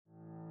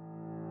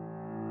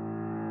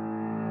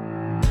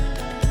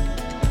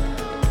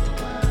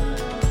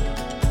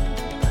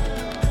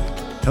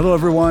Hello,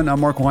 everyone. I'm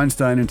Mark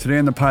Weinstein, and today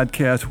on the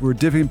podcast, we're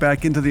dipping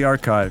back into the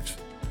archives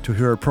to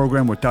hear a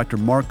program with Dr.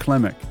 Mark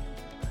Klimek.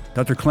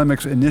 Dr.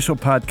 Klimek's initial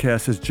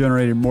podcast has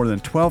generated more than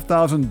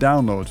 12,000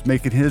 downloads,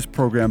 making his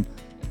program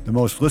the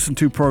most listened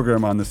to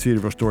program on the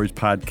Cedarville Stories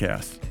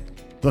Podcast.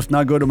 Let's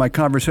now go to my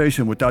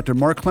conversation with Dr.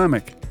 Mark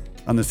Klimek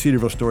on the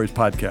Cedarville Stories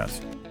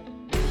Podcast.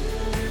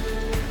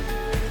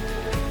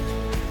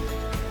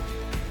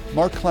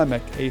 Mark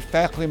Klimek, a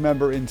faculty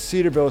member in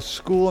Cedarville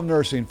School of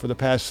Nursing for the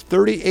past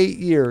 38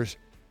 years,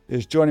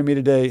 is joining me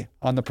today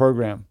on the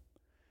program.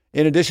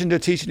 In addition to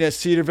teaching at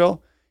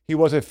Cedarville, he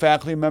was a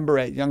faculty member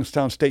at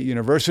Youngstown State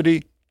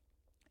University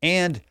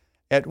and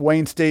at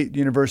Wayne State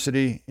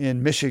University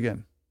in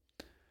Michigan.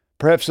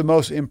 Perhaps the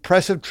most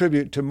impressive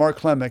tribute to Mark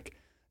Klimek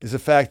is the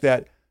fact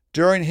that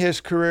during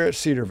his career at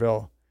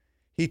Cedarville,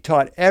 he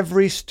taught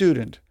every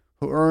student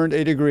who earned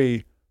a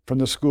degree from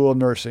the School of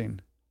Nursing.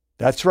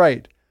 That's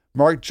right,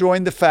 Mark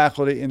joined the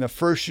faculty in the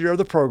first year of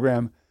the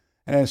program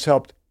and has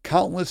helped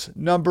countless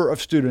number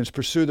of students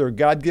pursue their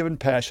God-given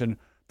passion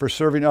for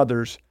serving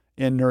others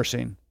in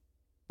nursing.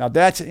 Now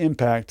that's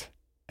impact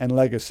and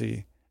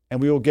legacy,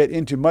 and we will get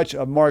into much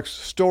of Mark's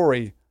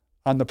story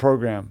on the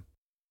program.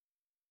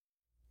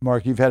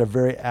 Mark, you've had a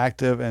very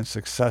active and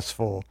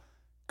successful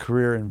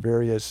career in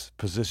various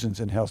positions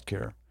in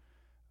healthcare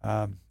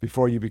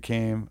before you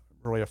became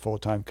really a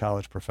full-time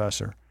college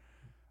professor.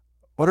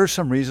 What are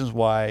some reasons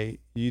why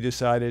you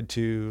decided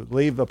to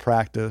leave the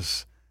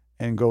practice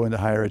and go into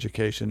higher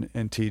education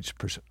and teach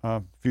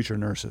future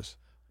nurses?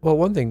 Well,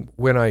 one thing,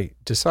 when I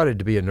decided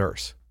to be a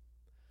nurse,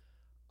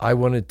 I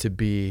wanted to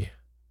be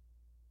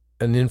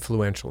an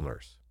influential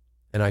nurse.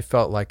 And I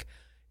felt like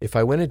if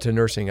I went into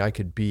nursing, I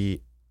could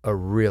be a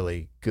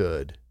really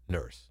good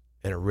nurse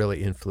and a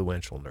really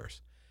influential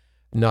nurse,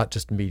 not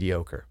just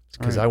mediocre,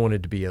 because I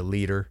wanted to be a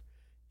leader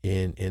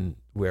in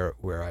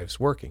where I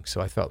was working.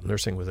 So I felt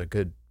nursing was a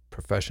good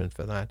profession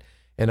for that.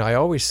 And I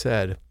always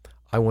said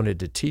I wanted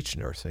to teach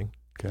nursing.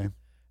 Okay.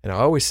 And I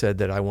always said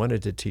that I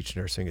wanted to teach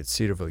nursing at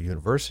Cedarville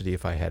University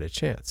if I had a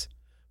chance.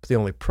 But the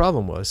only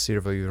problem was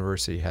Cedarville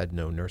University had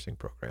no nursing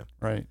program.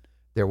 Right.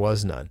 There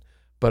was none.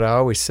 But I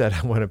always said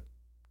I want to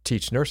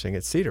teach nursing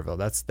at Cedarville.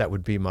 That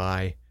would be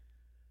my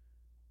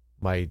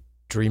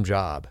dream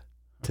job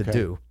to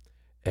do.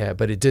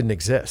 But it didn't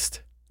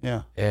exist.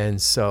 Yeah.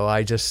 And so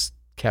I just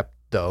kept,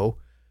 though,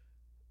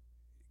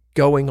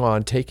 going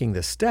on taking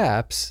the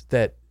steps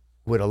that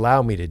would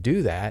allow me to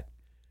do that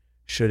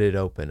should it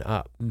open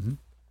up. Mm-hmm.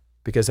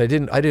 Because I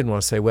didn't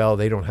want to say, well,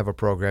 they don't have a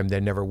program, they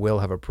never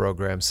will have a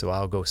program, so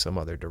I'll go some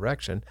other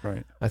direction.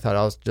 Right. I thought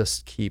I'll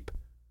just keep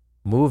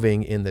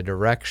moving in the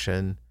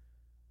direction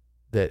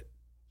that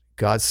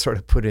God sort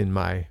of put in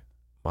my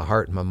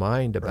heart and my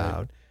mind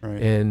about.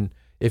 Right. And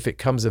if it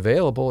comes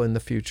available in the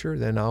future,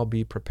 then I'll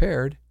be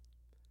prepared.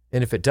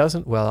 And if it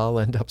doesn't, well, I'll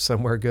end up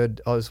somewhere good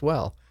as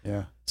well.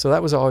 Yeah. So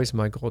that was always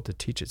my goal, to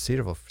teach at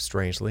Cedarville,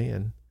 strangely,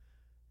 and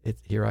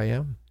here I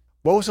am.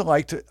 What was it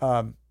like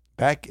to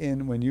back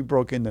in when you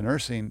broke into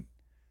nursing?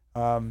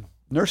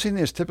 Nursing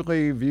is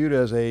typically viewed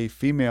as a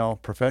female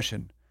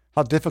profession.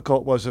 How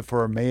difficult was it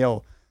for a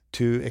male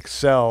to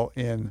excel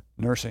in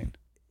nursing?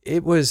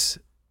 It was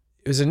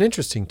an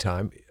interesting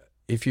time.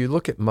 If you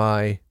look at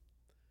my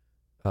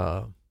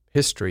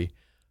history,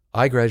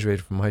 I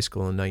graduated from high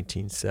school in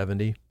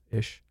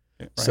 1970-ish.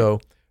 Right. So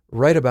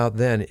right about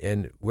then,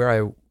 and where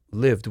I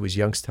lived was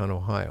Youngstown,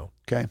 Ohio.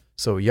 Okay.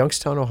 So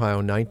Youngstown, Ohio,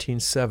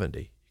 1970.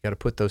 You got to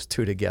put those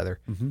two together.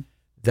 Mm-hmm.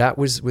 That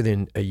was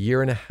within a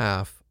year and a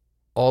half,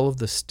 all of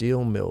the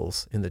steel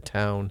mills in the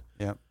town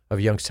of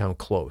Youngstown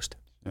closed.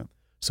 Yep.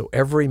 So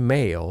every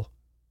male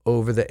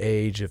over the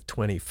age of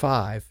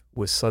 25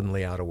 was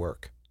suddenly out of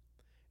work.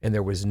 And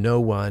there was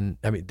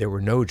there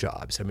were no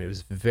jobs. It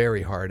was a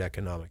very hard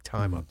economic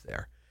time up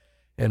there.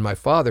 And my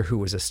father, who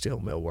was a steel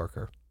mill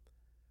worker,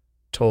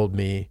 told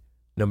me,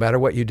 no matter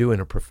what you do in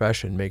a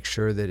profession, make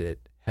sure that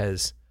it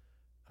has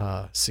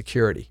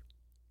security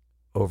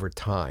over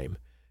time.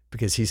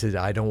 Because he said,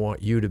 I don't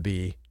want you to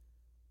be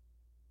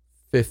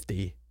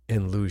 50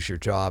 and lose your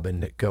job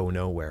and go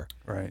nowhere.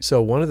 Right. So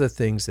one of the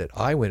things that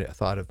I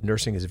thought of,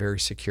 nursing is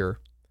very secure.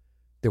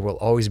 There will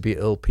always be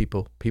ill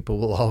people. People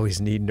will always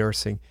need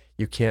nursing.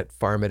 You can't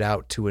farm it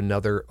out to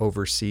another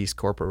overseas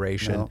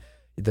corporation. No.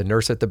 The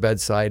nurse at the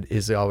bedside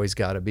is always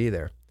got to be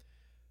there.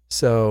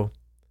 So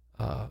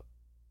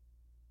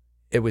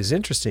it was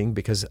interesting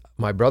because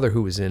my brother,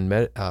 who was in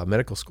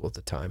medical school at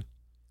the time,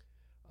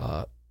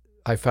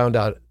 I found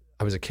out,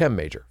 I was a chem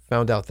major,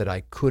 found out that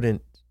I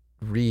couldn't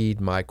read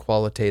my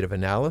qualitative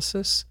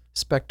analysis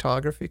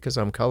spectrography because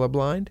I'm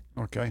colorblind.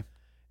 Okay.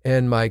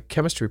 And my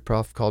chemistry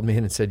prof called me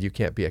in and said, you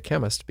can't be a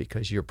chemist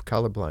because you're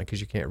colorblind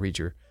because you can't read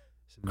your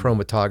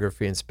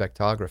chromatography and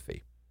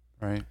spectrography.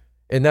 Right.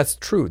 And that's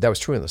true. That was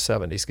true in the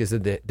 70s because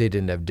they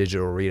didn't have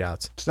digital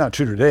readouts. It's not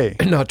true today.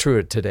 Not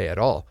true today at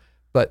all.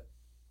 But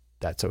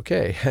that's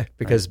okay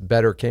because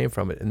better came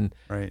from it. And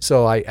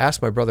so I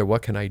asked my brother,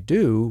 what can I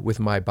do with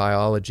my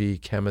biology,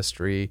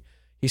 chemistry?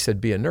 He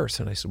said, be a nurse.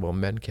 And I said, well,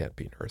 men can't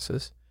be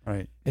nurses.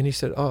 Right. And he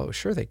said, oh,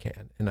 sure they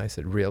can. And I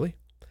said, really?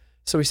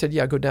 So he said,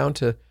 yeah,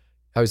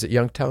 I was at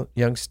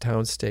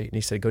Youngstown State, and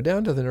he said, go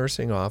down to the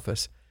nursing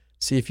office,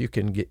 see if you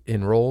can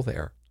enroll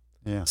there.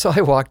 Yeah. So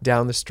I walked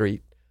down the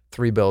street,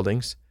 3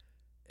 buildings,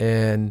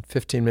 and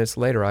 15 minutes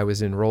later, I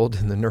was enrolled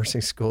in the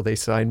nursing school. They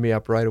signed me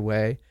up right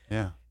away.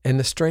 Yeah. And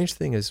the strange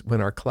thing is,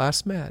 when our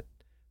class met,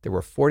 there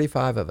were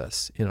 45 of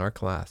us in our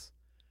class.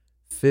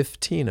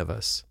 15 of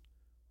us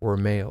were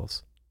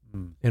males.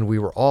 And we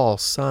were all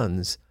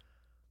sons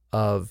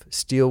of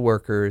steel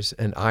workers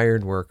and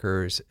iron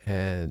workers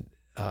and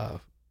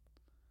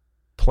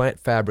plant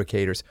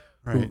fabricators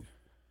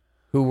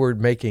who were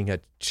making a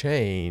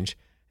change.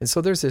 And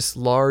so there's this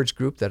large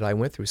group that I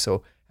went through.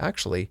 So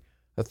actually,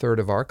 a third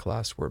of our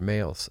class were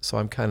males. So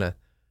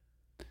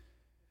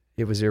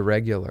it was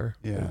irregular.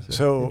 Yeah. It was,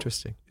 so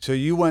interesting. So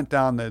you went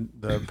down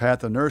the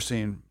path of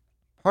nursing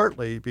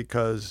partly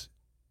because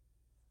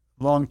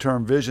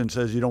long-term vision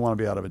says you don't want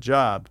to be out of a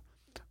job,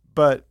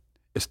 but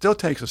it still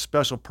takes a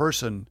special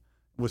person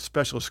with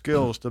special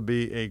skills to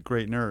be a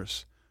great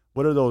nurse.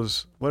 What are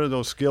those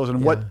skills,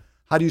 and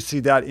how do you see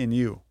that in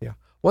you? Yeah.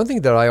 One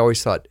thing that I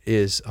always thought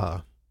is,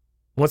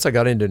 once I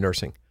got into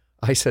nursing,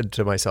 I said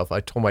to myself, I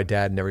told my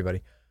dad and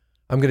everybody,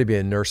 I'm going to be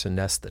a nurse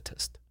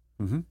anesthetist.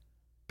 Mm-hmm.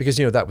 Because,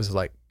 that was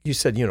like, you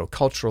said,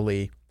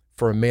 culturally,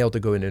 for a male to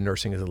go into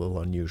nursing is a little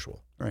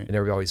unusual. Right. And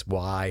everybody always,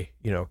 why?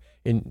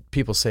 And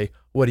people say,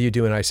 what do you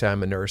do? And I say,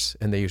 I'm a nurse.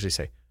 And they usually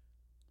say,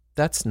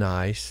 that's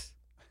nice.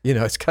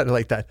 It's kind of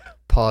like that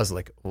pause,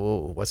 like,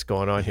 oh, what's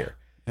going on here?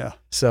 Yeah.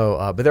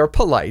 So, but they're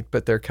polite,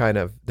 but they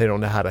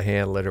don't know how to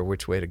handle it or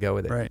which way to go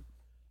with it. Right.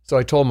 So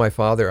I told my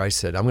father, I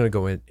said, I'm going to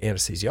go in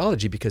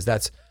anesthesiology because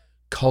that's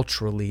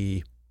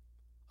culturally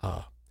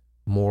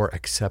more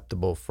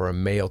acceptable for a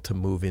male to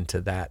move into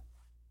that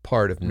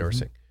part of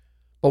nursing.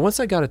 But once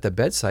I got at the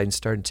bedside and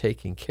started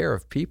taking care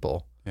of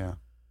people,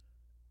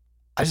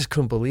 I just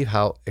couldn't believe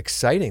how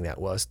exciting that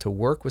was to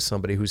work with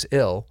somebody who's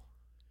ill.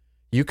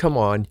 You come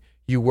on,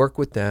 you work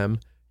with them,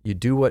 you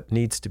do what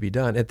needs to be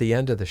done. At the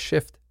end of the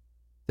shift,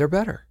 they're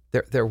better.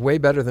 They're way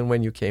better than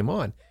when you came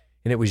on.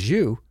 And it was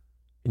you,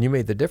 and you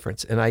made the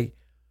difference. And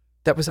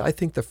that was, I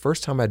think, the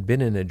first time I'd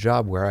been in a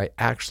job where I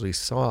actually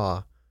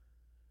saw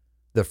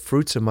the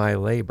fruits of my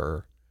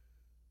labor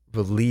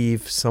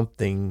relieve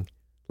something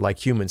like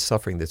human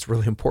suffering that's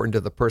really important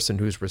to the person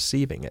who's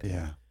receiving it.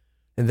 Yeah.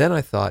 And then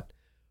I thought,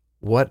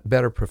 what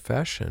better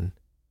profession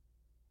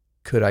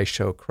could I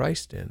show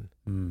Christ in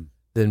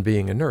than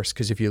being a nurse?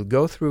 Because if you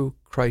go through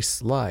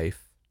Christ's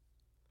life,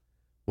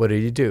 what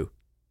did he do?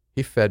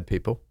 He fed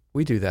people.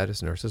 We do that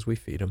as nurses. We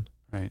feed them.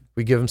 Right.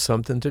 We give them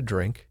something to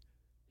drink.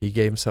 He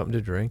gave them something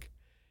to drink.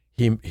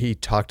 He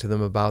talked to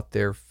them about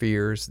their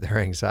fears, their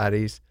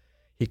anxieties.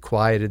 He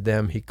quieted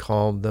them. He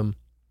calmed them.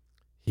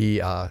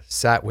 He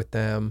sat with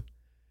them.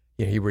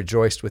 He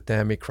rejoiced with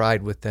them. He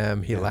cried with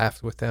them. He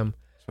laughed with them.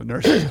 That's what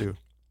nurses do.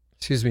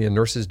 Excuse me, and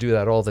nurses do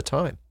that all the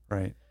time.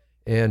 Right.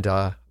 And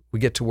we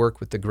get to work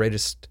with the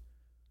greatest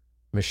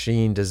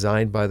machine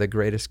designed by the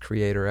greatest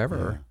creator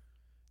ever.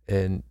 Yeah.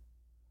 And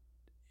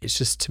it's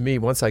just, to me,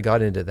 once I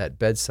got into that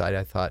bedside,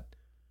 I thought,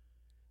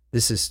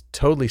 this is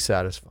totally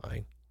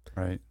satisfying.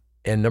 Right.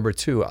 And number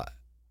two,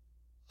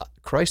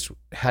 Christ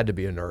had to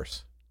be a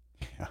nurse.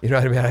 Yeah. You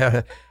know what I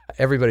mean?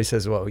 Everybody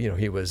says, well,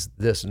 he was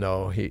this.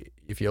 No,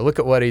 if you look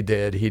at what he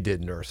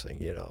did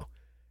nursing,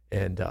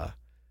 and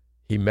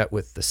he met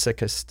with the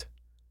sickest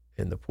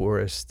and the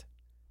poorest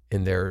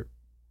in their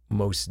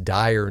most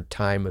dire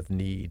time of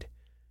need.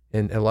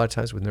 And a lot of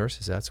times with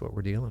nurses, that's what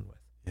we're dealing with.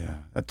 Yeah,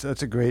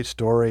 that's a great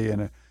story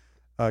and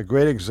a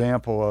great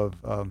example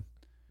of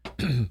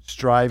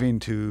striving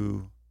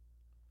to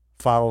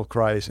follow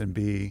Christ and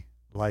be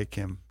like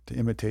him, to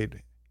imitate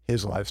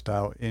his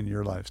lifestyle in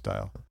your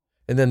lifestyle.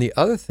 And then the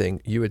other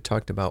thing, you had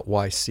talked about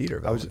why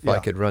Cedarville, I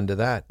could run to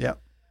that. Yeah.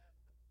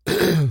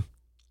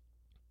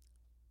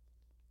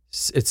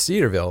 At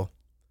Cedarville,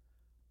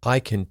 I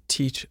can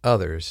teach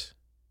others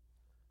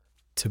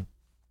to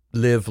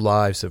live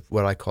lives of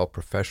what I call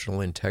professional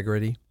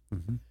integrity,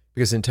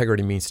 because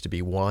integrity means to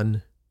be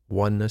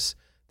oneness,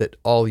 that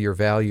all your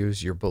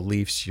values, your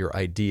beliefs, your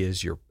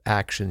ideas, your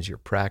actions, your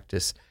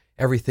practice,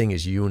 everything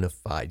is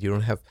unified.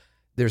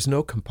 There's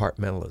no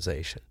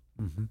compartmentalization.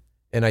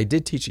 And I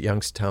did teach at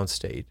Youngstown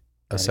State,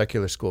 a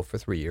secular school, for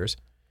 3 years,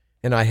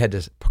 and I had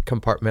to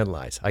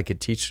compartmentalize. I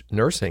could teach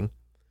nursing,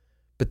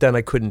 but then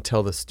I couldn't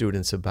tell the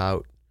students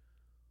about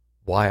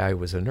why I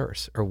was a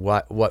nurse or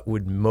what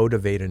would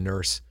motivate a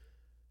nurse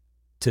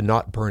to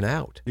not burn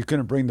out. You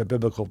couldn't bring the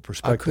biblical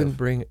perspective. I couldn't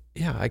bring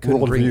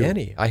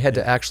any. I had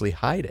to actually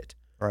hide it.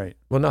 Right.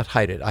 Well, not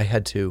hide it. I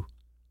had to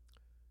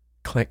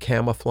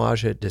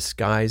camouflage it,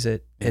 disguise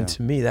it. Yeah. And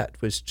to me, that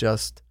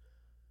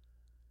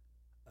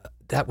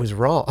was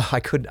wrong. I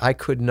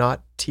could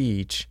not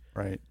teach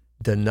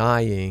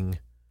denying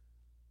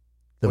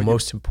the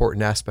most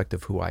important aspect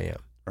of who I am.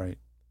 Right.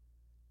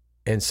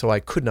 And so I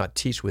could not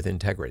teach with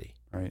integrity.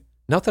 Right.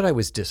 Not that I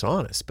was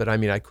dishonest, but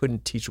I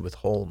couldn't teach with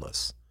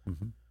wholeness.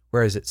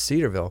 Whereas at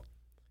Cedarville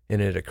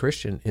and at a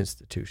Christian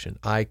institution,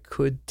 I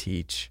could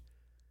teach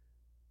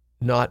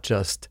not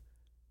just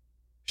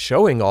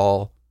showing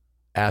all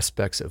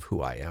aspects of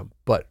who I am,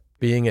 but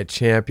being a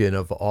champion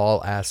of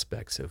all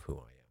aspects of who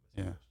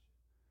I am. Yeah.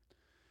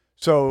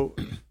 So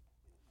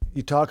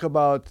you talk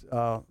about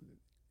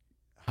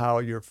how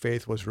your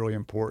faith was really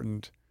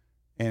important,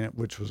 and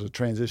which was a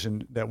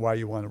transition that why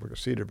you wanted to work at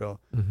Cedarville.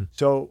 Mm-hmm.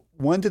 So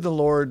when did the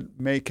Lord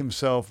make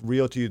himself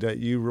real to you that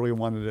you really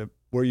wanted to,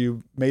 where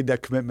you made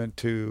that commitment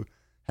to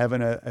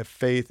having a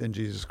faith in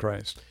Jesus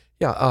Christ?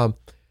 Yeah.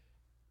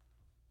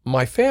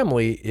 My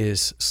family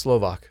is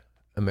Slovak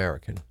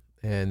American,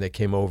 and they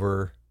came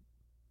over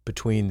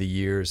between the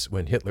years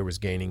when Hitler was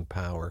gaining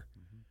power.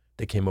 Mm-hmm.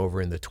 They came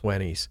over in the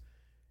 1920s,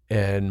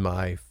 and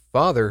my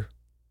father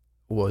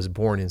was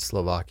born in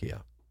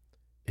Slovakia,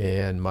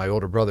 and my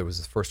older brother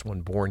was the first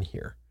one born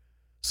here.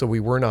 So we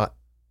were not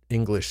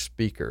English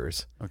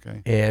speakers,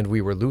 okay, and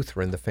we were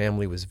Lutheran. The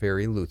family was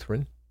very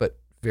Lutheran, but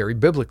very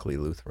biblically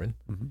Lutheran.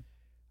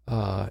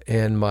 Mm-hmm.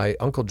 And my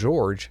Uncle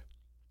George,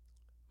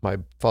 my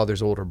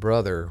father's older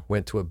brother,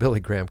 went to a Billy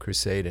Graham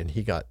crusade, and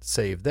he got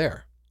saved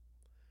there.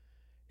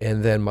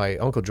 And then my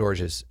Uncle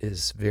George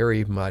is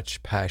very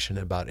much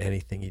passionate about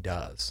anything he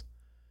does.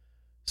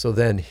 So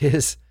then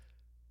his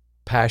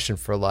passion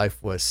for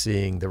life was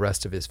seeing the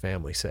rest of his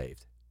family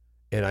saved.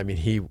 And I mean,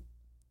 he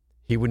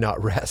would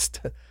not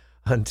rest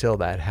until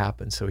that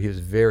happened. So he was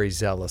very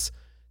zealous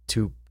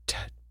to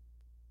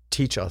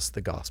teach us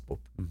the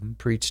gospel, mm-hmm.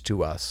 preach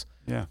to us,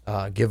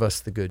 give us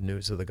the good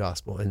news of the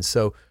gospel. And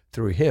so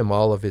through him,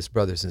 all of his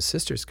brothers and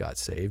sisters got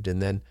saved. And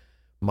then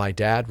my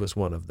dad was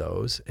one of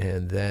those.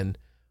 And then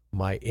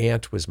my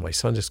aunt was my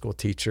Sunday school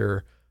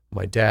teacher.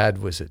 My dad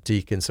was a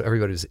deacon. So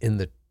everybody was in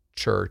the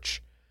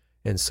church.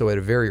 And so at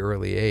a very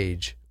early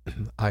age,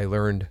 I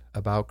learned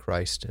about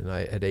Christ. And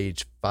at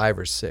age 5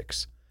 or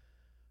 6,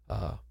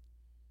 I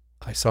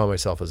saw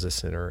myself as a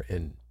sinner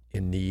in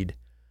need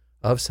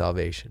of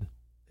salvation,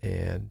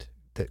 and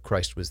that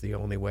Christ was the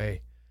only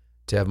way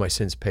to have my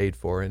sins paid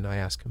for. And I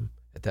asked him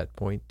at that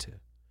point to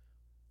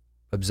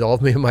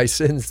absolve me of my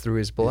sins through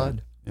his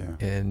blood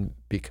and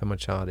become a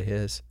child of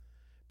his.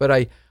 But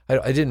I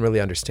didn't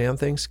really understand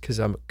things because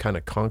I'm a kind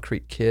of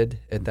concrete kid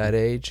at that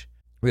age.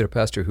 We had a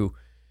pastor who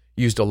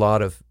used a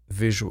lot of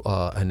visual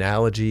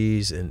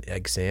analogies and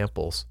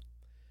examples.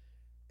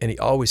 And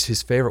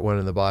his favorite one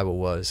in the Bible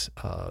was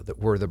that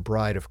we're the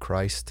bride of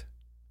Christ.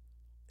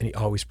 And he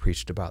always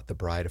preached about the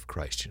bride of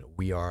Christ. You know,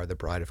 we are the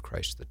bride of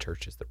Christ. The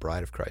church is the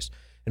bride of Christ.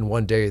 And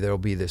one day there'll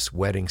be this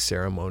wedding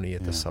ceremony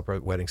at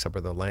the wedding supper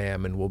of the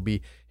Lamb, and we'll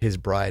be his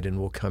bride, and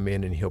we'll come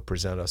in and he'll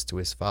present us to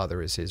his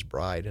Father as his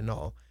bride and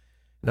all.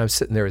 And I'm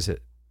sitting there as an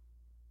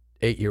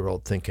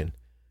 8-year-old thinking,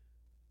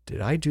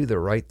 did I do the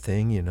right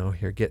thing,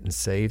 here getting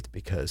saved?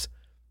 Because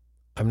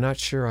I'm not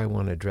sure I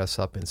want to dress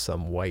up in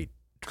some white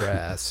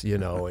dress,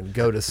 and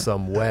go to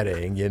some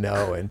wedding,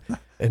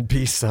 and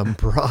be some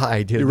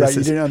bride. You're right,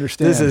 you didn't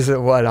understand. This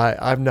isn't what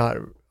I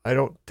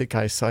don't think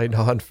I signed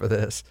on for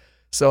this.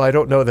 So I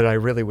don't know that I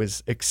really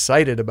was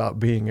excited about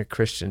being a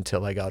Christian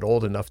till I got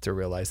old enough to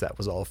realize that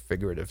was all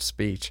figurative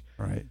speech.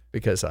 Right.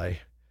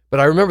 But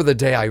I remember the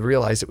day I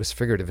realized it was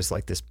figurative. It's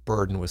like this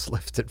burden was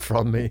lifted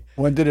from me.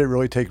 When did it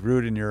really take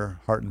root in your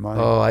heart and mind?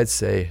 Oh, I'd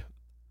say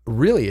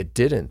really it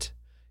didn't.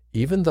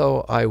 Even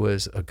though I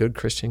was a good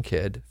Christian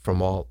kid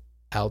from all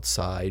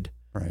outside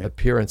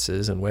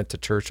appearances and went to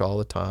church all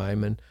the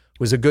time and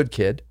was a good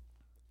kid,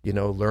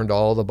 learned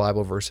all the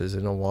Bible verses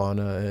in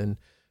Awana and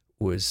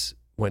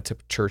went to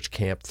church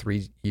camp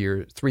 3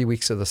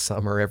 weeks of the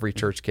summer, every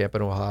church camp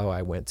in Ohio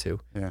I went to.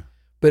 Yeah.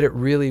 But it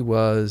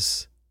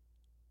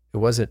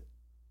wasn't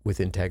with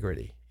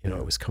integrity.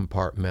 It was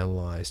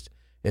compartmentalized.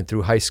 And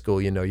through high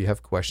school, you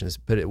have questions.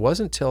 But it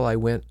wasn't until I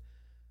went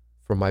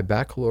for my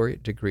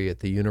baccalaureate degree at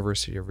the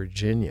University of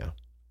Virginia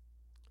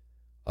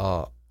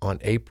on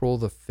April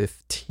the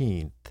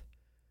 15th,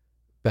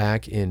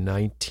 back in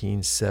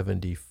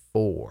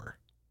 1974,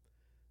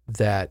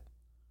 that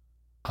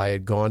I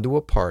had gone to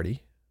a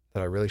party that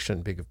I really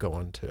shouldn't be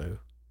going to,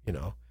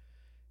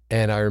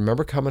 And I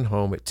remember coming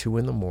home at 2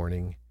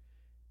 a.m.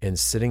 and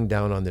sitting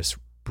down on this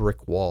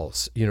brick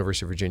walls.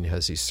 University of Virginia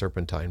has these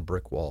serpentine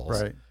brick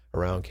walls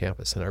around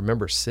campus. And I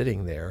remember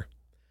sitting there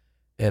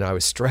and I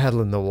was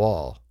straddling the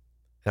wall.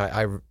 And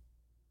I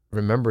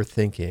remember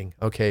thinking,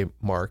 okay,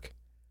 Mark,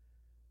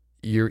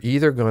 you're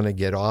either going to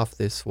get off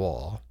this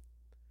wall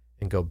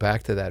and go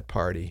back to that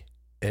party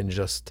and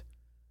just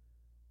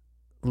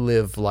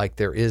live like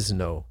there is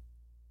no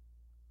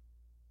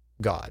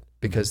God,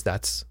 because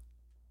that's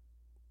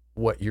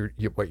what you're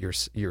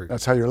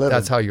that's how you're living.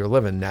 That's how you're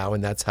living now,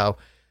 and that's how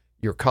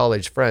your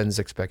college friends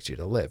expect you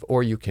to live.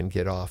 Or you can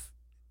get off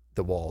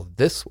the wall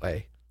this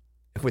way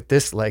with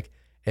this leg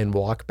and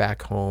walk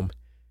back home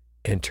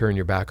and turn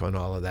your back on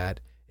all of that.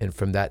 And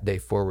from that day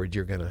forward,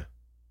 you're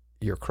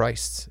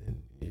Christ's,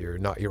 and you're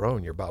not your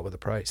own. You're bought with a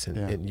price,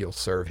 and you'll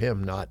serve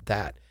him, not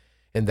that.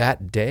 And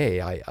that day,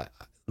 I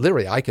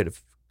literally could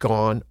have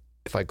gone,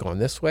 if I'd gone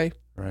this way,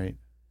 right,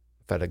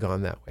 if I'd have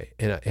gone that way.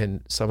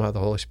 And somehow the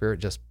Holy Spirit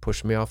just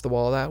pushed me off the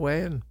wall that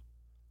way. And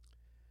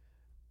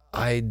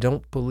I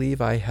don't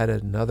believe I had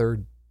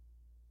another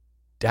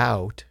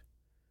doubt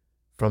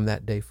from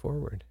that day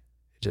forward.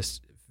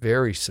 Just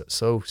very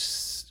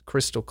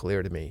crystal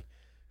clear to me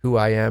who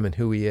I am and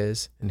who he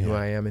is and who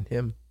I am in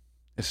him.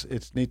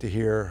 It's neat to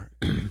hear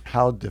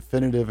how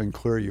definitive and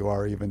clear you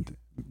are even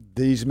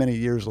these many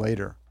years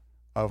later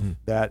of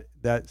that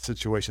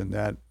situation,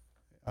 that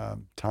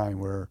time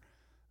where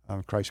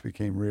Christ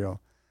became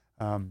real.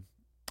 I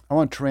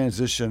want to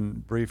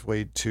transition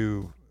briefly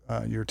to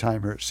your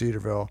time here at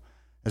Cedarville.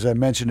 As I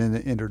mentioned in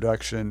the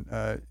introduction,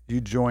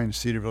 you joined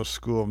Cedarville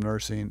School of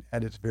Nursing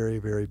at its very,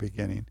 very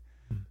beginning.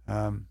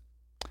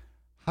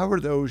 How were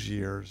those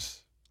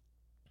years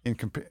in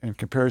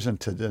comparison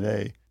to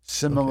today,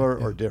 similar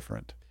or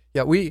different?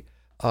 Yeah,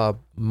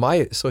 my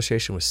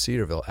association with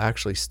Cedarville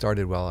actually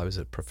started while I was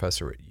a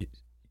professor at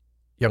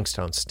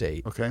Youngstown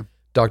State. Okay.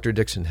 Dr.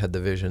 Dixon had the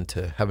vision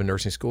to have a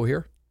nursing school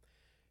here,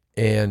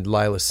 and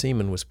Lila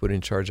Seaman was put in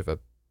charge of a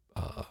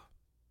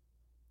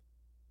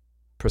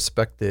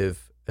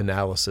prospective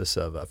analysis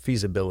of a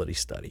feasibility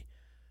study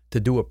to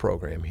do a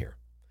program here.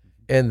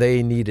 And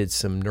they needed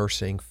some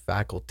nursing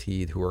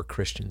faculty who are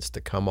Christians to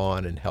come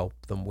on and help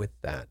them with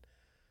that.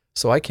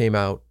 So I came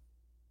out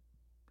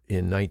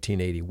in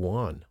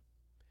 1981,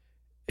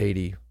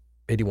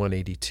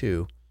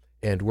 82,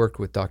 and worked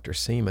with Dr.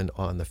 Seaman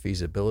on the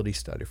feasibility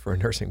study for a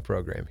nursing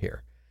program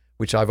here,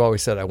 which I've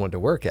always said I wanted to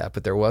work at,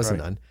 but there was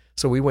none.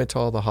 So we went to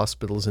all the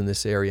hospitals in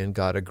this area and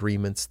got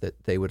agreements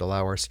that they would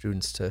allow our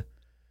students to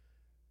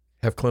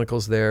have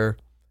clinicals there.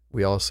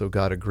 We also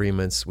got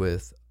agreements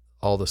with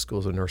all the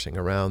schools of nursing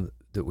around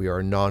that we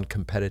are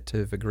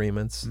non-competitive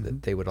agreements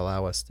that they would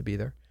allow us to be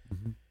there.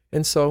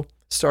 And so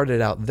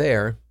started out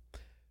there,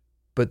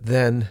 but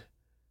then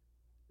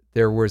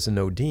there was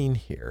no dean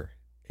here,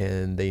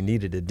 and they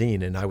needed a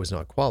dean, and I was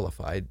not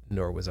qualified,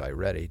 nor was I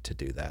ready to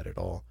do that at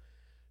all.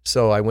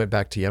 So I went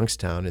back to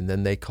Youngstown, and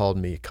then they called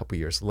me a couple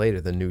years later,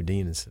 the new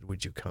dean, and said,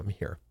 would you come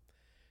here?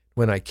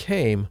 When I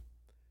came,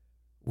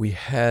 we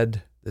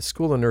had, the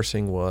School of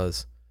Nursing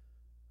was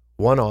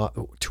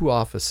two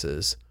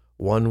offices.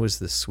 One was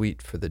the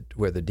suite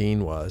where the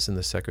dean was and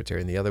the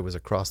secretary, and the other was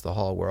across the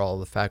hall where all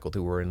the faculty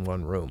were in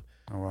one room.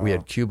 Oh, wow. We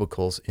had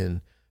cubicles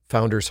in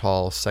Founders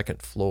Hall,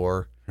 second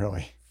floor.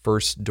 Really?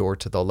 First door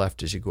to the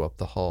left as you go up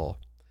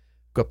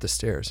the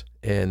stairs.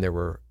 And there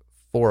were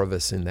 4 of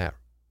us in that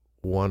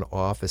one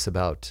office,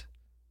 about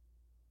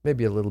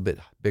maybe a little bit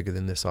bigger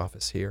than this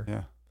office here.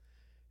 Yeah.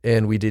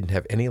 And we didn't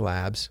have any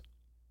labs.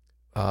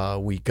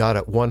 We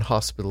got one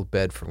hospital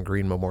bed from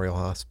Green Memorial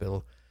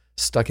Hospital,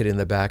 stuck it in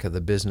the back of the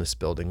business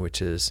building,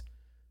 which is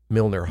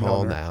Milner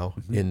Hall now,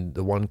 in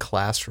the one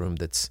classroom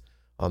that's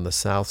on the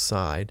south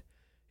side.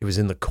 It was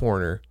in the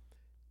corner,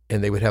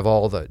 and they would have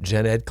all the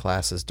gen ed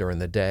classes during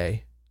the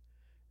day.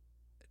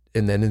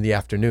 And then in the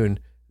afternoon,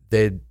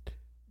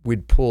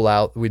 we'd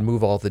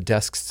move all the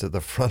desks to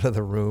the front of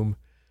the room.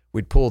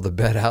 We'd pull the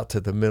bed out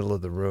to the middle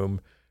of the room,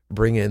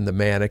 bring in the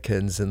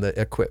mannequins and the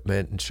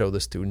equipment and show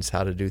the students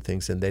how to do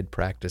things, and they'd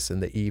practice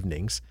in the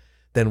evenings.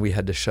 Then we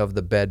had to shove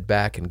the bed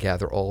back and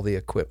gather all the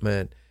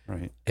equipment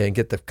and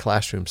get the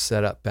classroom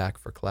set up back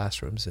for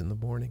classrooms in the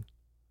morning.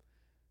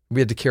 We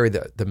had to carry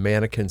the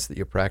mannequins that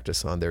you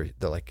practice on. They're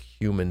like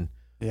human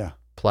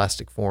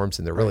plastic forms,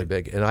 and they're really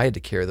big. And I had to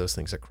carry those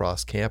things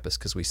across campus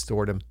because we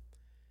stored them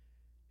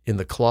in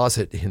the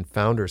closet in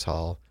Founders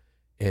Hall,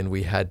 and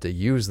we had to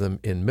use them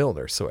in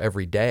Milner. So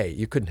every day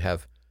you couldn't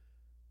have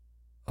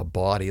a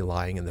body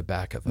lying in the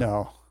back of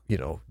a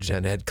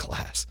gen ed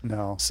class.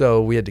 No.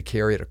 So we had to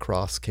carry it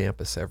across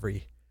campus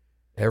every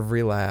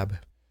lab.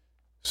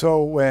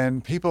 So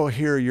when people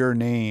hear your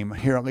name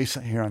here, at least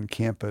here on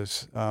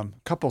campus, a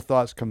couple of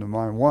thoughts come to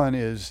mind. One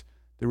is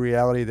the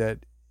reality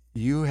that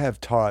you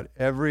have taught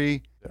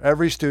every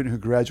student who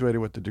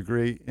graduated with a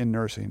degree in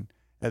nursing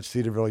at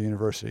Cedarville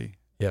University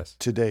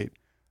to date.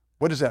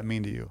 What does that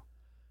mean to you?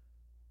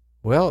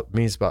 Well, it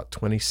means about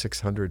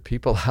 2,600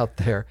 people out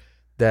there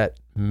that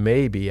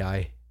maybe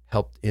I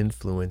helped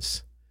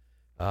influence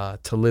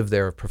to live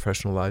their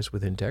professional lives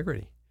with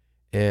integrity.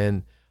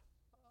 And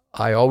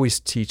I always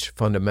teach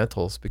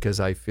fundamentals because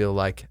I feel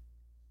like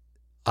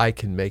I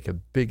can make a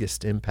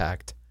biggest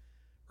impact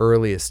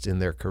earliest in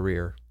their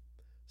career.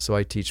 So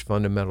I teach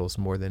fundamentals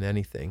more than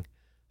anything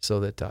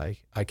so that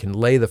I can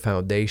lay the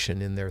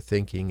foundation in their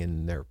thinking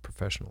and their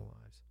professional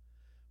lives.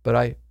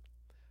 But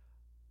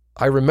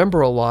I remember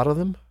a lot of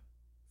them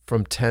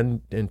from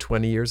 10 and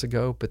 20 years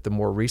ago, but the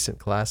more recent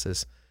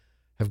classes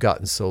have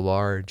gotten so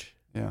large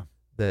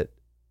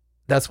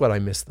that's what I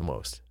miss the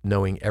most,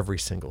 knowing every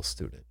single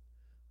student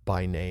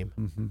by name.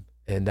 Mm-hmm.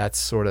 And that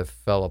sort of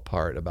fell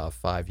apart about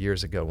 5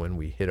 years ago when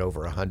we hit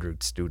over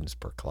 100 students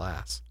per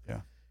class.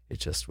 Yeah. It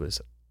just was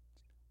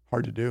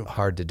hard to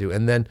do.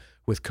 And then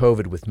with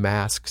COVID, with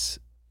masks,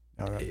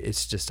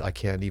 it's just, I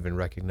can't even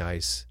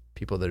recognize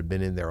people that have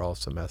been in there all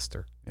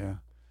semester. Yeah.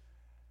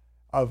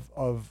 Of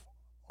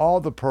all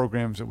the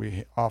programs that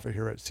we offer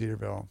here at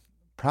Cedarville,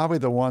 probably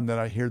the one that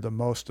I hear the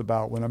most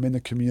about when I'm in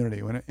the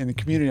community. When in the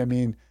community, I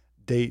mean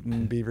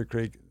Dayton, Beaver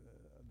Creek,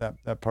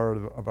 that part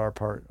of our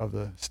part of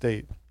the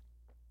state.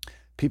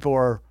 People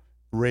are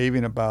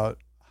raving about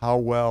how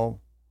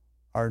well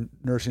our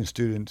nursing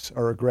students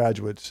or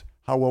graduates,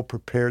 how well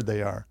prepared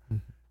they are. Mm-hmm.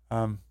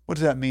 What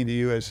does that mean to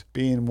you as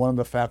being one of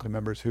the faculty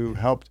members who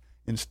helped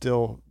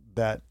instill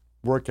that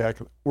work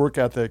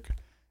ethic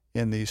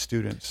in these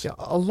students? Yeah,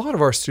 a lot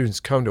of our students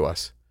come to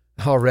us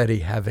already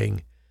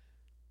having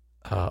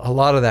a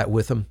lot of that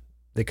with them.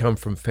 They come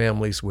from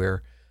families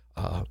where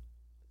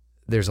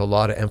there's a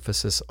lot of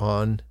emphasis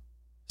on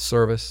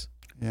service.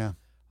 Yeah.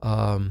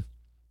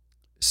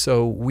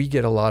 So we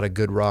get a lot of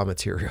good raw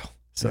material,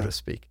 so to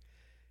speak.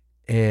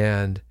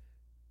 And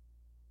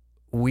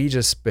we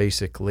just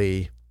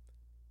basically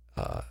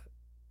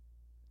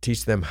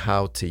teach them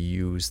how to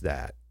use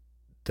that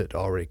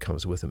already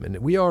comes with them. And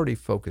we already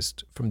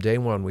focused, from day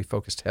one, we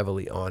focused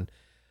heavily on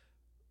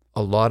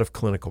a lot of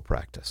clinical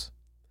practice.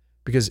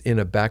 Because in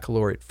a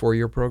baccalaureate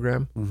 4-year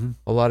program,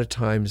 a lot of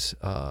times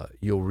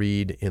you'll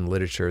read in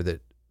literature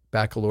that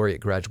baccalaureate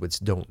graduates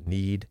don't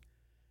need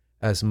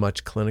as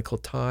much clinical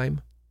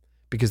time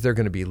because they're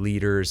going to be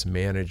leaders,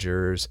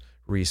 managers,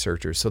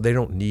 researchers. So they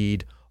don't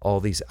need all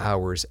these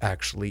hours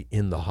actually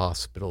in the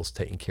hospitals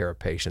taking care of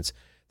patients.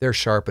 They're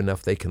sharp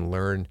enough they can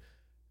learn,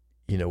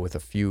 with a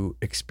few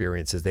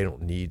experiences. They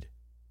don't need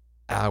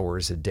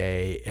hours a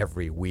day,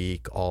 every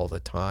week, all the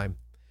time.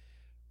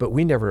 But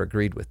we never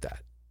agreed with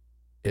that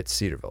at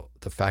Cedarville.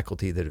 The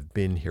faculty that have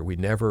been here, we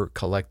never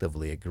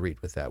collectively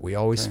agreed with that. We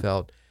always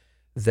felt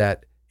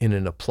that in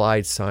an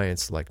applied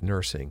science like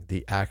nursing,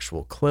 the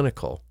actual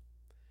clinical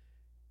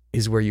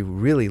is where you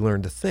really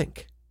learn to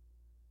think,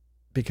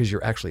 because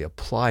you're actually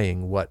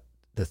applying what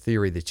the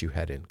theory that you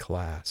had in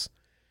class.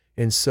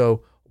 And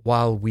so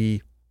while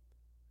we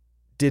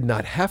did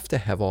not have to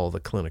have all the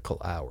clinical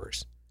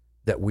hours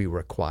that we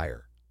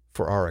require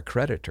for our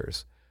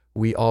accreditors,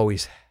 we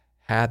always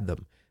had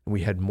them. And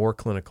we had more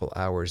clinical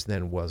hours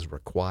than was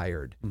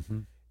required.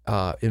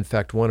 In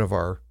fact, one of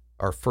our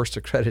first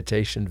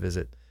accreditation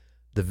visit,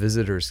 the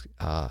visitors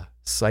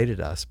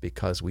cited us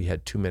because we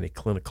had too many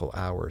clinical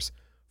hours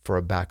for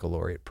a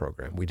baccalaureate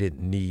program.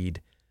 The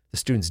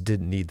students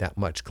didn't need that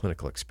much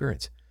clinical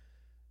experience.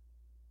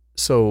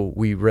 So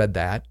we read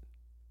that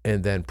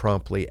and then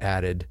promptly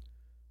added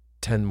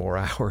 10 more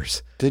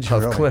hours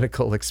of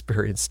clinical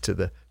experience to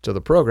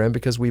the program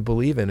because we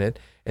believe in it.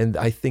 And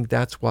I think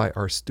that's why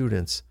our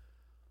students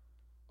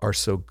are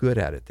so good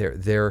at it.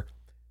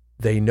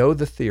 They know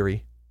the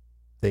theory,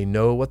 they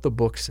know what the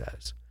book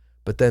says,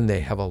 but then they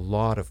have a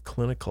lot of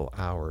clinical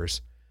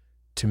hours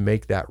to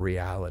make that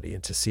reality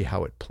and to see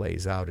how it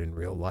plays out in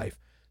real life.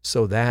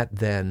 So that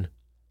then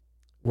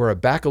we're a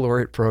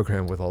baccalaureate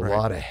program with a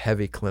lot of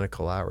heavy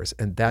clinical hours,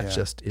 and that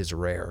just is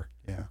rare.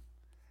 Yeah.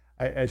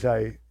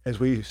 As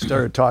we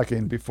started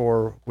talking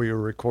before we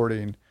were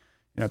recording,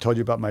 I told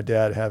you about my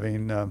dad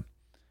having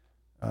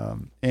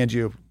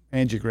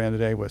angiogram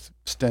today with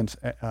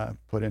stents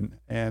put in.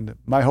 And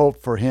my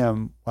hope for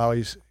him while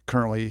he's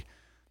currently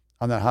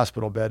on that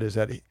hospital bed is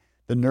that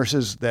the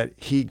nurses that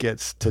he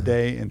gets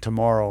today and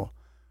tomorrow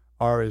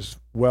are as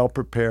well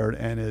prepared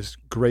and as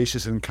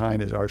gracious and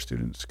kind as our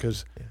students,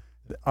 because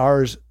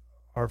ours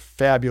are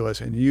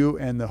fabulous, and you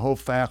and the whole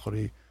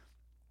faculty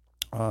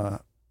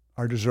are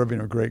deserving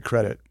of great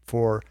credit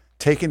for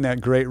taking that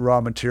great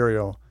raw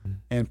material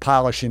and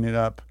polishing it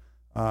up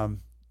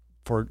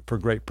for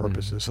great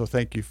purposes. So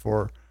thank you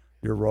for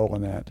your role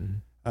in that.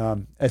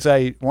 As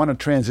I want to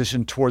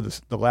transition toward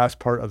the last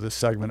part of this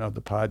segment of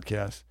the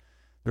podcast,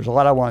 there's a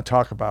lot I want to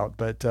talk about,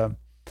 but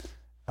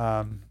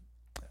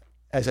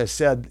as I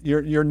said,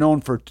 you're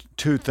known for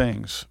two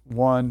things.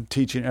 One,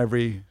 teaching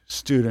every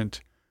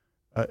student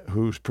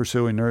who's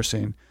pursuing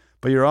nursing,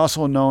 but you're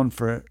also known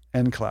for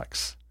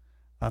NCLEX.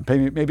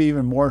 Maybe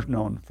even more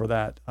known for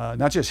that,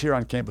 not just here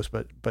on campus,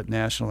 but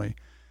nationally.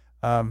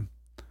 How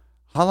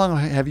long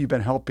have you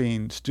been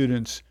helping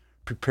students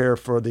prepare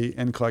for the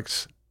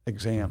NCLEX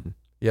exam?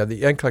 Yeah,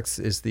 the NCLEX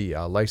is the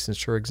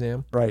licensure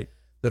exam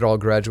that all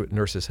graduate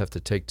nurses have to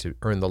take to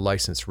earn the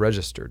licensed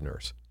registered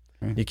nurse.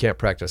 You can't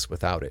practice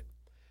without it.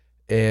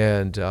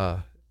 And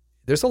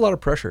there's a lot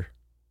of pressure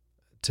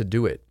to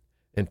do it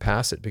and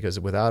pass it, because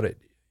without it,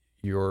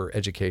 your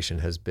education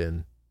has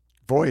been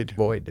void.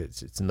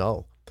 It's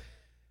null.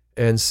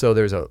 And so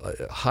there's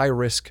a high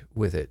risk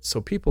with it. So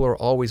people are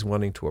always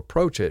wanting to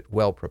approach it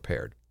well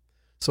prepared.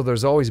 So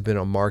there's always been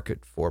a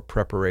market for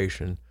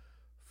preparation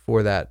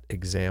for that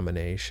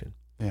examination.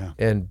 Yeah.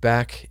 And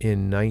back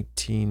in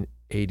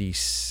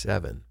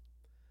 1987,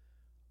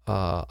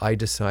 I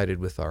decided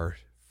with our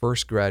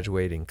second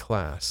graduating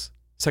class,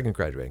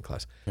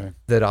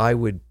 that I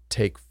would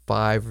take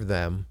five of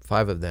them,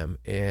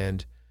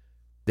 and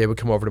they would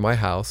come over to my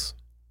house,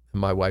 and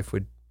my wife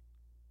would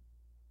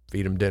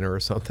feed them dinner or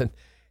something,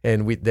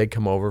 and they'd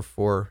come over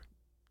for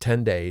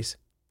 10 days,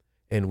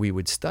 and we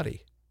would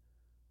study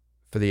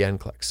for the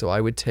NCLEX. So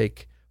I would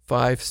take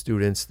 5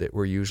 students that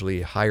were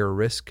usually higher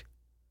risk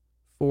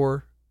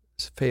for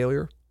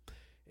failure,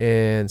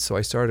 and so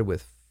I started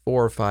with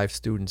 4 or 5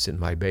 students in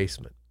my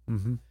basement,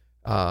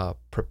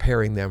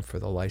 preparing them for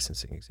the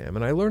licensing exam.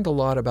 And I learned a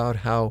lot about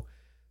how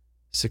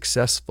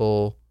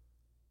successful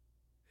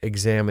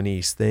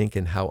examinees think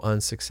and how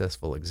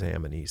unsuccessful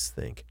examinees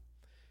think.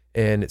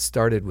 And it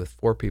started with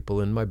 4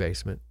 people in my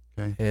basement.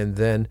 And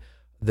then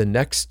the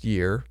next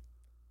year,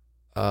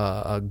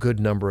 a good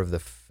number of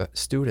the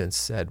students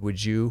said,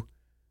 would you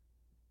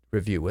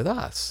review with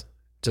us?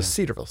 Just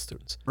Cedarville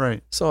students.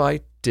 Right. So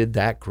I did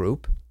that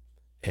group,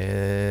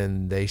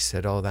 and they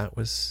said, oh, that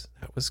was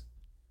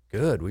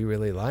good. We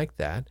really liked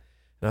that.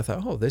 And I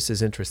thought, oh, this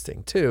is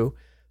interesting too.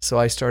 So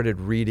I started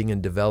reading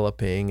and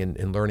developing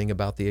and learning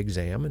about the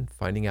exam and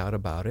finding out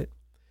about it.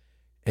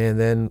 And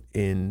then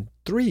in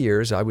 3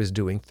 years, I was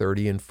doing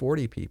 30 and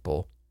 40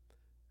 people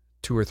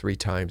 2 or 3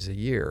 times a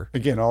year.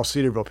 Again, all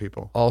Cedarville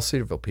people. All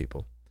Cedarville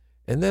people.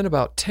 And then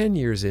about 10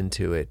 years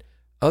into it,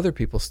 other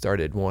people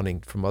started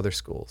wanting from other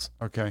schools.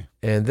 Okay.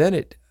 And then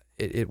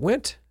it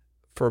went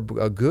for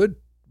a good,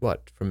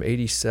 from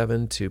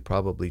 87 to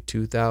probably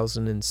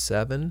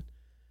 2007.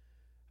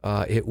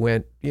 It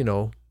went,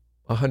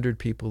 100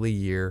 people a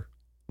year,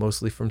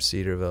 mostly from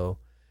Cedarville,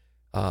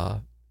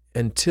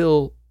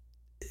 until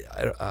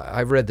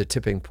I've read The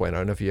Tipping Point. I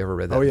don't know if you ever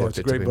read that book. It's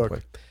a great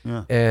book.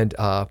 Yeah.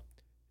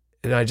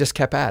 And I just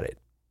kept at it.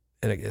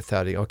 And I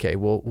thought, okay,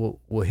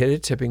 we'll hit a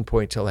tipping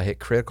point till I hit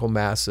critical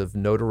mass of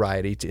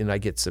notoriety, and I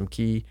get some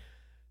key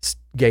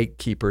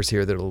gatekeepers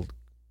here that'll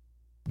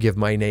give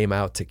my name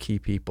out to key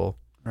people.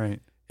 Right.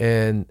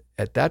 And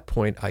at that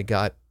point, I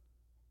got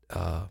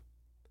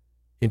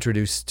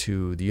introduced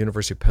to the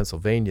University of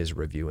Pennsylvania's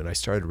review, and I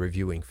started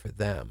reviewing for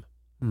them.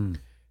 And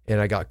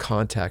I got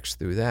contacts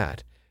through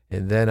that.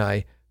 And then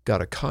I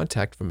got a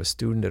contact from a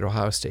student at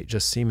Ohio State,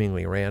 just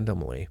seemingly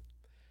randomly,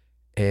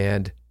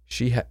 and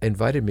she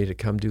invited me to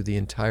come do the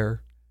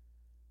entire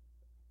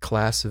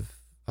class of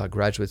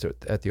graduates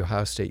at the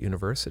Ohio State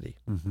University.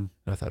 Mm-hmm. And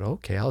I thought,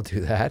 okay, I'll do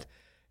that.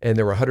 And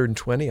there were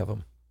 120 of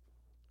them.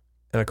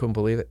 And I couldn't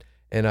believe it.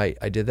 And I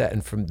did that.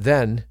 And from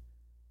then,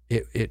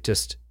 it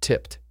just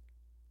tipped.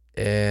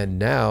 And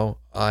now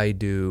I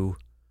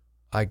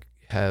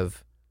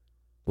have,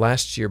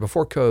 last year,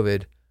 before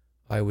COVID,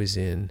 I was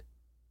in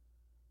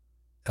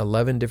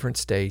 11 different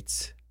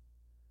states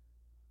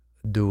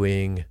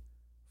doing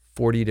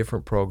 40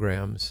 different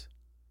programs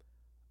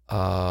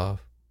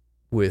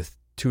with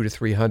 200 to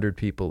 300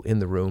 people in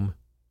the room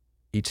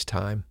each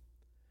time,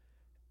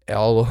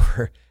 all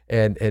over.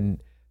 And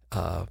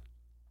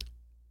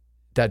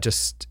that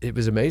just, it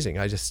was amazing.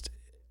 I just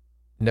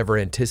never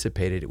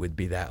anticipated it would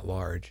be that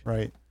large.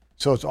 Right.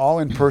 So it's all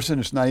in person?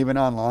 It's not even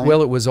online?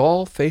 Well, it was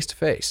all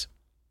face-to-face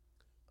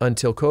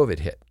until COVID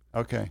hit.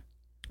 Okay.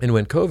 And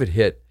when COVID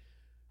hit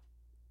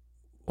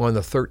on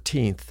the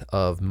 13th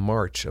of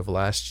March of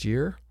last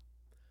year,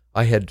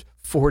 I had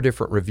 4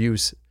 different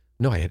reviews.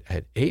 No, I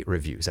had 8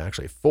 reviews,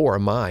 actually. 4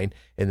 of mine,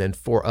 and then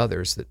 4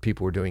 others that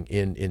people were doing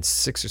in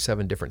 6 or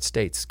 7 different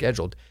states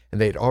scheduled,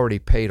 and they'd already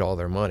paid all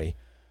their money.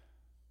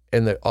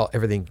 And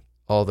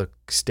all the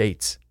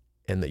states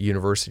and the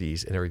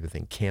universities and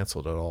everything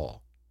canceled it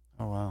all.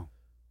 Oh, wow.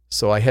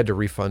 So I had to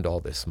refund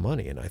all this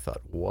money, and I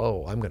thought,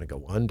 whoa, I'm going to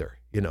go under,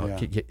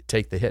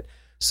 take the hit.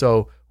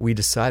 So we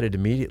decided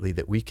immediately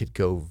that we could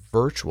go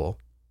virtual.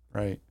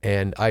 Right.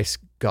 And I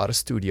got a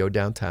studio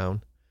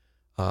downtown,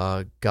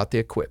 got the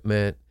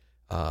equipment,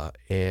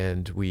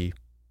 and we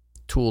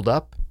tooled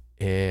up.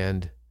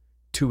 And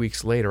 2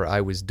 weeks later,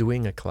 I was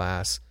doing a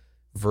class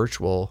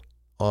virtual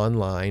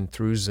online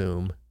through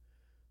Zoom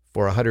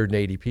for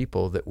 180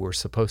 people that were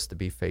supposed to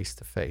be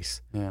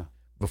face-to-face. Yeah.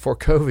 Before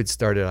COVID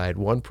started, I had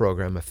one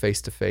program, a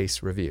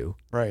face-to-face review.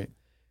 Right.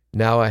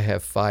 Now I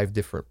have 5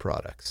 different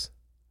products,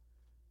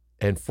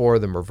 and 4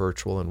 of them are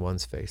virtual and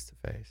one's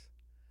face-to-face.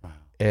 Wow.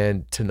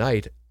 And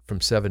tonight,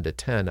 from 7 to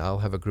 10, I'll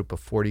have a group of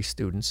 40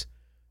 students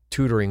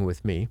tutoring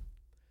with me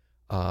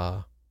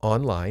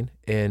online.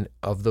 And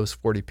of those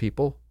 40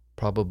 people,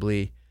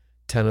 probably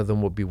 10 of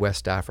them will be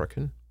West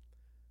African,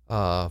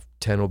 10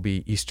 will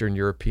be Eastern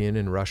European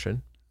and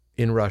Russian,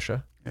 in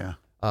Russia,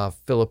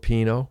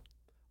 Filipino,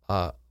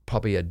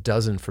 probably a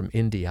dozen from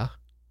India.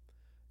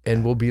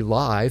 And we'll be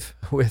live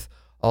with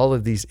all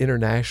of these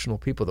international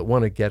people that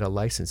want to get a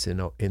license in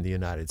the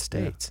United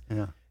States.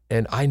 Yeah.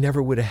 And I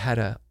never would have had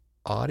an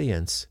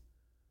audience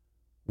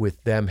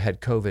with them had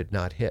COVID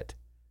not hit,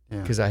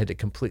 because I had to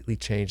completely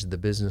change the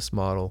business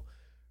model,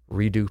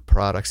 redo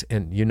products.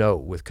 And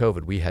with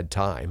COVID, we had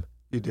time.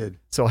 You did.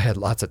 So I had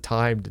lots of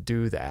time to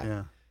do that.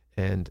 Yeah.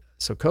 And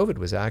so COVID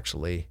was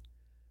actually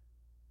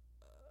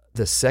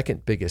the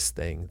second biggest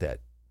thing that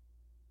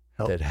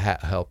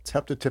helped.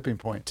 Helped the tipping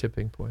point.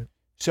 Tipping point.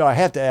 So I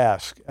have to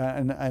ask,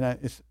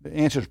 the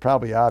answer is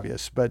probably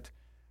obvious, but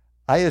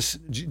do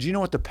you know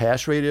what the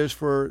pass rate is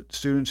for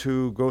students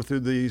who go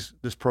through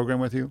this program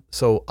with you?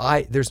 So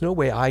there's no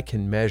way I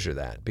can measure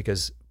that,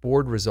 because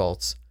board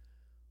results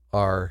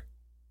are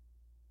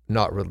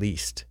not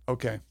released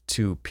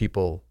to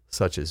people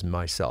such as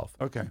myself.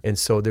 Okay. And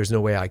so there's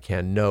no way I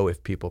can know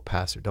if people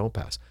pass or don't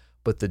pass.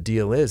 But the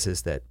deal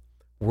is that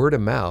word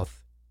of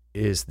mouth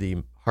is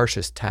the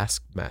harshest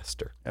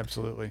taskmaster.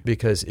 Absolutely.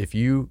 Because if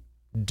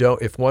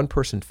one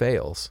person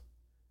fails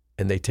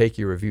and they take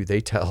your review,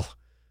 they tell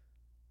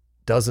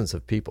dozens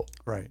of people.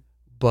 Right.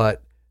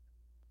 But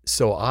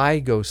so I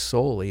go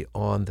solely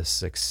on the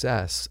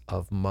success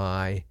of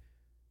my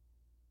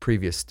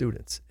previous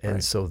students. And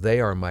Right. so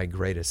they are my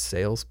greatest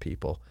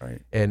salespeople.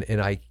 Right. And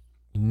I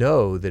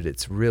know that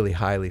it's really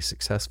highly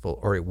successful,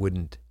 or it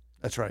wouldn't.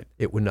 That's right.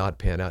 It would not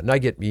pan out. And I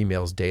get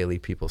emails daily,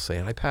 people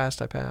saying, I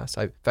passed.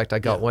 In fact, I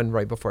got one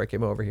right before I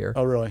came over here.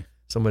 Oh, really?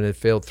 Someone had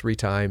failed 3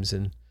 times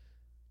and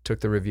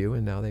took the review,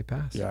 and now they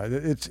passed. Yeah,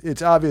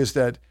 it's obvious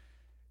that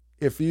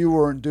if you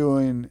weren't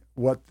doing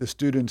what the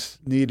students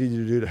needed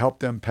you to do to help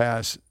them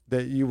pass,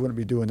 that you wouldn't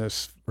be doing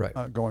this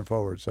Right. Going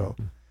forward. So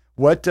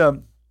what's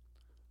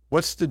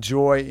the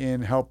joy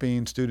in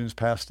helping students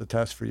pass the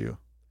test for you?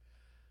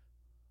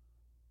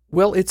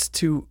 Well,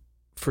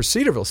 for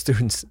Cedarville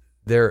students,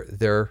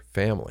 they're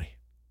family,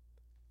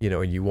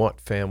 and you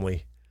want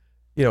family.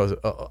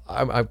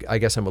 I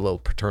guess I'm a little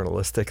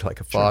paternalistic, like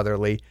a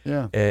fatherly,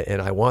 Yeah.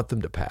 and I want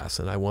them to pass,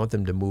 and I want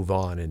them to move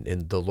on,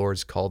 and the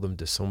Lord's called them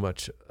to so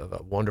much of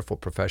a wonderful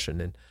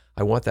profession, and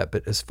I want that.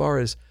 But as far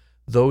as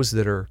those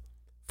that are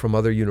from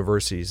other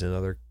universities and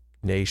other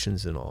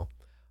nations and all,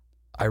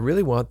 I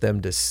really want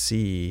them to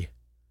see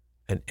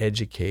an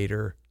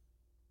educator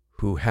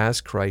who has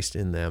Christ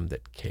in them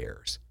that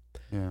cares.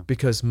 Yeah.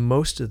 Because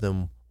most of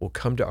them will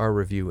come to our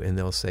review and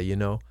they'll say,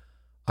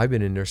 I've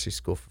been in nursery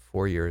school for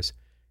 4 years,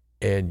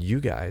 and you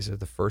guys are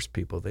the first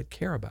people that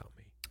care about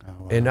me. Oh,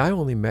 wow. And I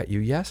only met you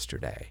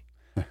yesterday,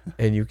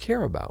 and you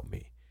care about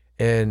me.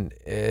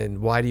 And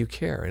why do you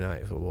care? And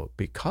I, well,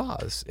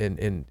 because,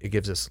 and it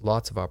gives us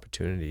lots of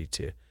opportunity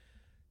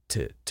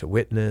to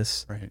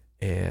witness. Right.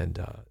 And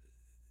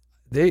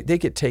they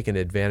get taken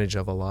advantage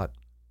of a lot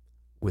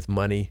with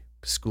money.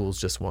 Schools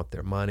just want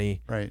their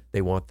money. Right.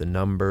 They want the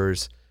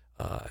numbers.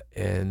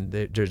 And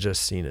they're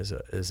just seen as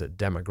a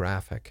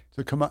demographic.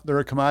 They're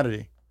a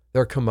commodity.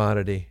 They're a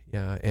commodity,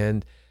 yeah.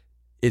 And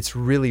it's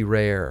really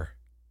rare.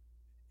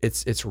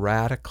 It's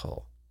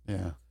radical.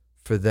 Yeah.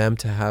 For them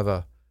to have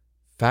a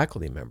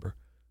faculty member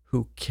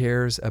who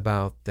cares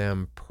about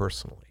them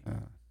personally. Yeah.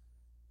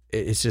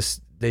 It's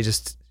just, they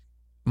just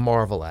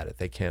marvel at it.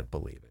 They can't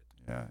believe it.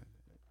 Yeah.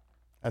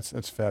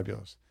 That's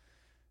fabulous.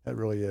 That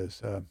really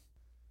is.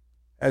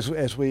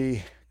 As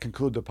we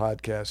conclude the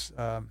podcast,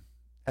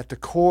 at the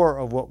core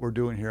of what we're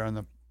doing here on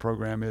the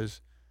program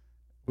is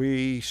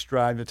we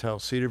strive to tell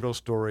Cedarville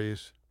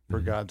stories for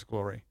Mm-hmm. God's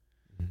glory.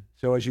 Mm-hmm.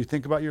 So as you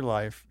think about your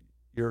life,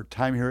 your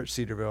time here at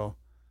Cedarville,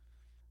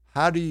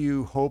 how do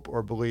you hope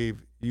or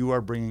believe you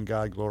are bringing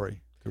God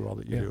glory through all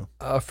that you do?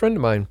 A friend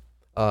of mine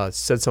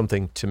said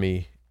something to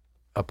me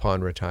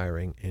upon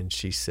retiring, and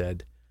she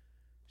said,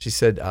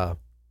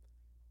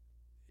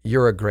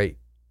 you're a great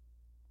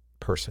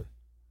person.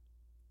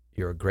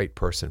 You're a great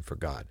person for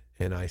God.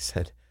 And I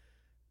said,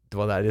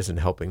 well, that isn't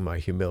helping my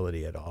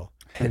humility at all.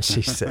 And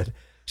she said,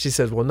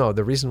 well, no,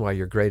 the reason why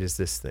you're great is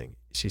this thing.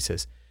 She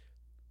says,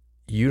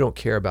 you don't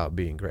care about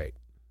being great.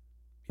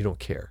 You don't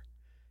care.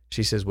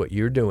 She says, what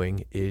you're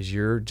doing is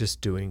you're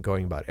just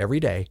going about every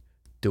day,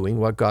 doing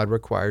what God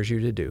requires you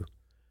to do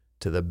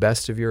to the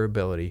best of your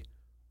ability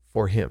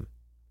for Him.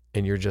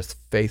 And you're just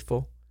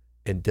faithful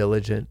and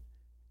diligent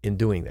in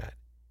doing that.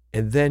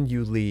 And then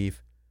you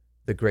leave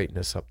the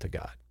greatness up to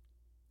God.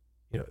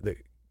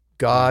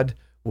 God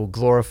will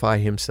glorify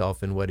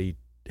Himself in what He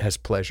has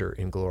pleasure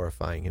in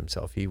glorifying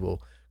Himself. He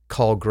will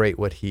call great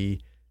what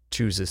He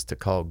chooses to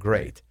call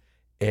great.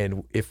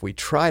 And if we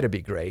try to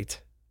be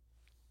great,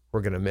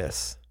 we're going to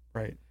miss.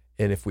 Right.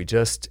 And if we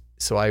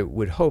so I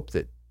would hope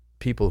that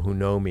people who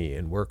know me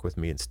and work with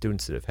me and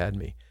students that have had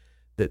me,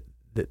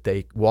 that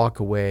they walk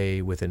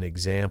away with an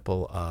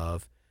example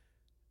of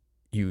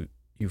you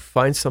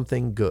find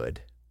something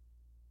good.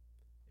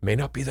 It may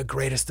not be the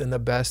greatest and the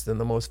best and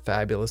the most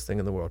fabulous thing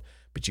in the world,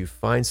 but you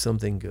find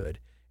something good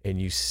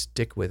and you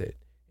stick with it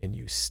and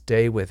you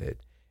stay with it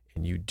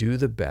and you do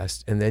the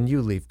best, and then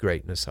you leave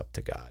greatness up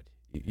to God.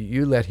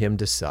 You let Him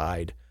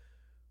decide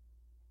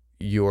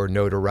your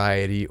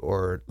notoriety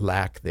or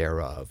lack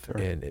thereof, Sure.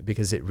 and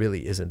because it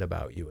really isn't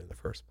about you in the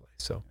first place.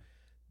 So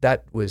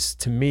that was,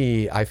 to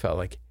me, I felt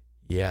like,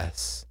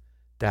 yes,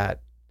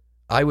 that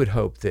I would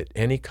hope that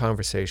any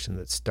conversation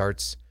that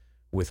starts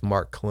with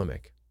Mark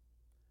Klimek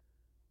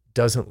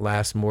doesn't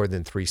last more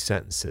than 3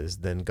 sentences,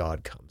 then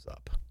God comes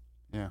up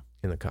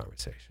in the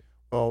conversation.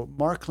 Well,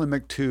 Mark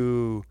Klimek,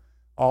 to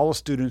all the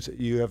students that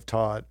you have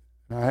taught,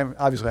 and I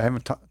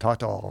haven't talked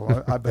to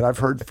all, but I've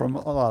heard from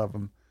a lot of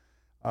them,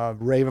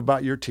 rave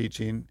about your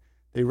teaching.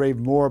 They rave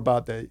more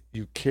about that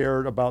you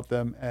cared about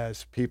them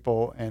as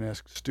people and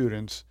as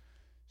students.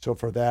 So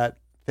for that,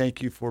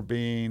 thank you for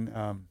being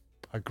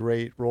a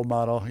great role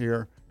model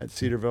here at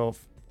Cedarville,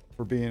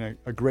 for being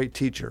a great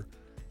teacher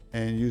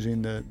and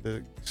using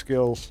the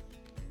skills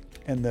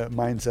and the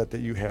mindset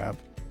that you have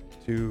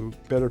to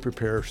better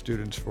prepare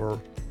students for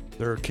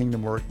their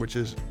kingdom work, which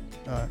is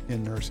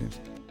in nursing.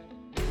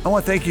 I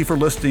want to thank you for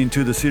listening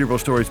to the Cedarville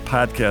Stories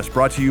Podcast,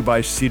 brought to you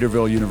by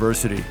Cedarville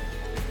University.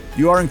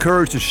 You are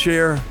encouraged to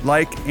share,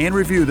 like, and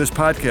review this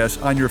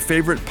podcast on your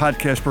favorite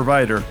podcast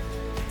provider.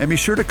 And be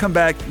sure to come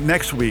back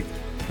next week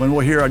when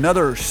we'll hear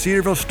another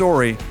Cedarville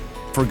story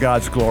for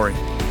God's glory.